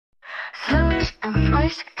I'm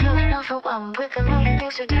always feeling overwhelmed with a million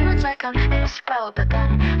things to do. It's like I'm in a spell, but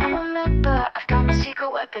then I remember I've got my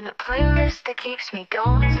secret weapon, a playlist that keeps me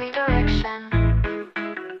going, gives me direction.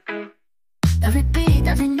 Every beat,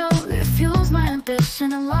 every note, it fuels my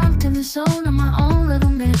ambition. I'm locked in the zone of my own little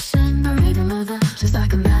mission. The rhythm of them, just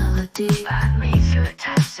like a melody, I me through a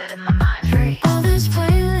test, setting my mind free. All this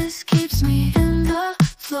playlist keeps me in the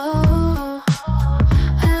flow.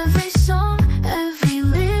 Every song, every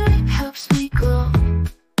lyric helps me grow.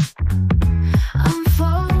 I'm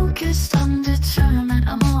focused, I'm determined,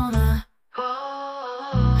 I'm on a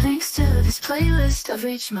roll. Thanks to this playlist, I've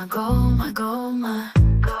reached my goal, my goal, my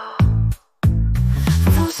goal.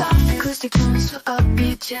 Full soft acoustic tunes to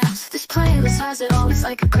upbeat jams. This playlist has it all, it's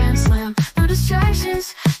like a grand slam. No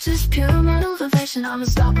distractions, just pure motivation. I'm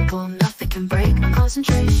unstoppable, nothing can break my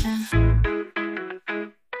concentration.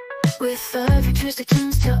 With every acoustic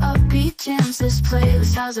tunes to upbeat jams, this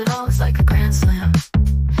playlist has it all, it's like a grand slam.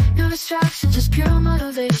 No distraction, just pure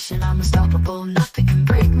motivation. I'm unstoppable, nothing can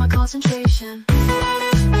break my concentration.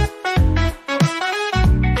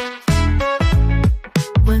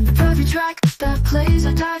 When the perfect track that plays,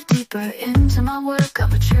 I dive deeper into my work.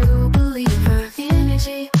 I'm a true believer. The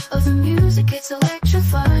energy of the music, it's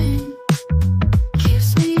electrifying.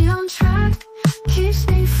 Keeps me on track, keeps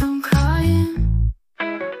me from crying.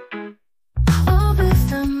 All with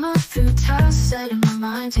them up through tasks, setting my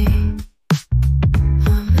mind deep.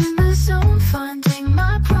 I'm in the zone, finding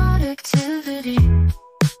my productivity.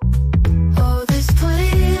 Oh, this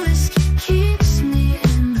playlist keeps me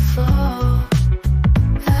in the flow.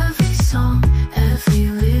 Every song, every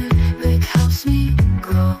lyric helps me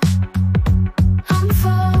grow. I'm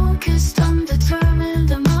focused, I'm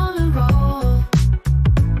determined, I'm on a roll.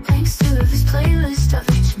 Thanks to this playlist, I've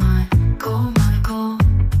reached my goal, my goal.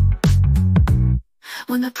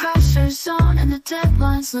 When the pressure's on and the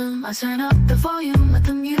deadline's loom, I turn up the volume, let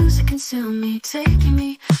the music consume me, taking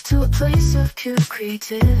me to a place of pure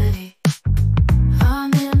creativity.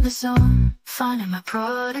 I'm in the zone, finding my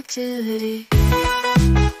productivity.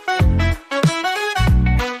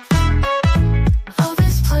 Oh,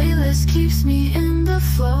 this playlist keeps me in the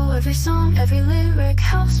flow. Every song, every lyric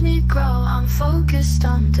helps me grow. I'm focused,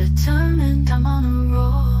 I'm determined, I'm on a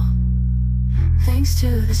roll. Thanks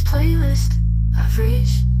to this playlist, I've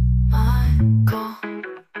reached my goal.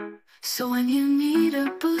 So when you need a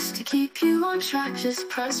boost to keep you on track, just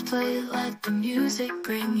press play, let the music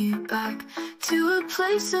bring you back to a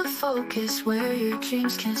place of focus where your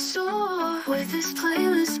dreams can soar. With this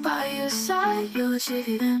playlist by your side, you'll achieve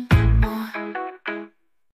even